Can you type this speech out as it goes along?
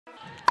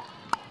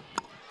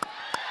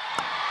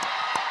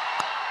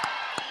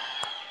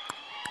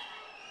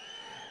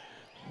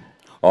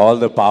all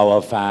the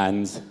power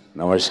fans,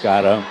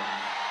 namaskaram.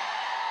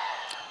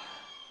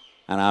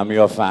 And I'm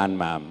your fan,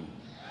 ma'am.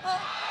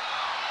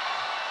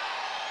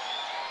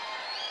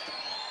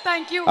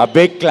 Thank you. A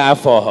big clap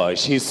for her.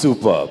 She's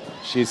superb.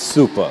 She's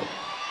superb.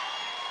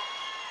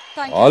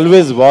 Thank you.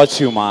 Always watch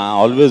you, ma.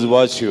 Always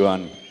watch you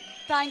on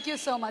Thank you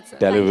so much, sir.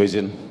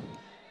 television.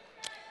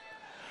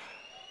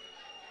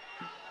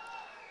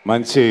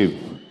 Manchi,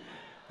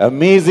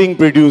 amazing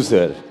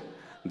producer,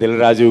 Dil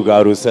Raju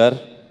Garu, sir.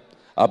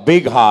 A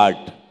big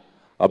heart,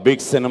 a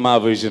big cinema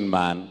vision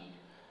man.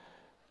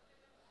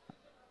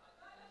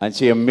 And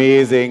she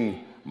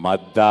amazing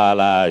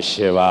Maddala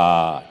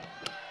Shiva.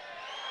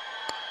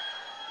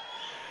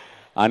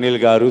 Anil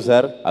Garu,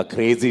 sir, a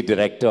crazy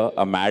director,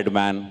 a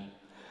madman.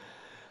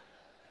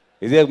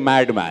 He's a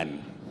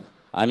madman.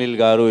 Anil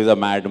Garu is a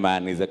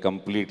madman. He's a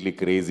completely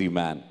crazy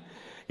man.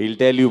 He'll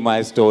tell you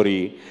my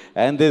story.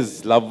 And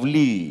this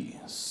lovely,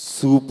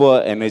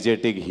 super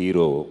energetic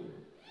hero.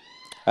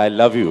 I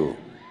love you.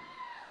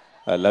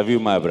 I love you,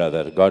 my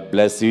brother. God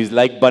bless you. He's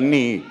like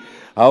Bunny.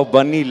 How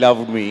Bunny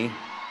loved me.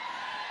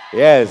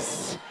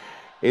 Yes.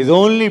 It's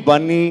only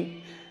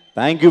Bunny.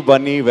 Thank you,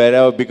 Bunny,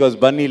 wherever, because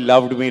Bunny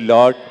loved me a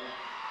lot.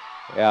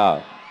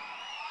 Yeah.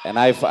 And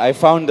I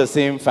found the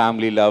same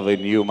family love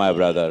in you, my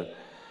brother.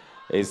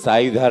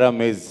 Sai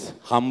Dharam is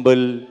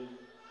humble,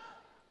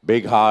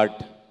 big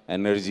heart,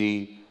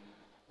 energy.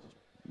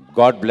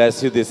 God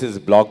bless you. This is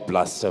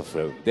blockbuster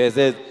film. This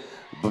is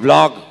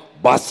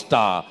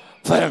blockbuster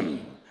film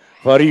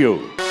for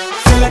you.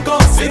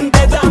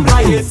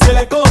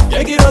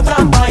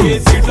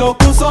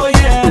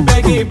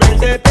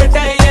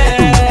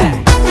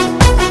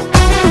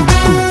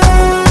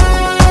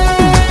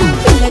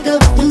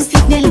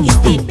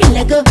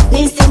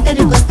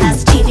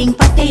 Steering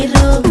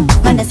patero,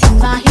 mana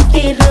cinema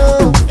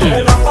hitero.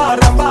 Ramba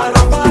ramba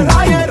ramba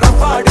raye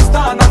ramba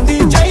dista nandi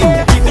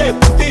jaye. Ite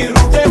putti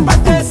rute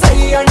patte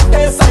sai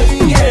ante sai.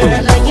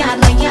 Raya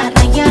raya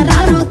raya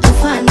raru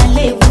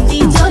tufanalle undi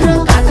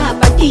joro. Kaka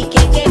patti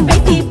keke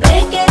petti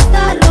breke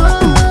taro.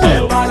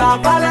 Bala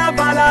bala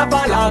bala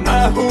bala,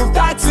 main hu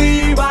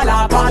taxi.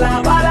 Bala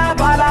bala bala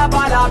bala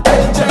bala,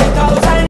 10,000.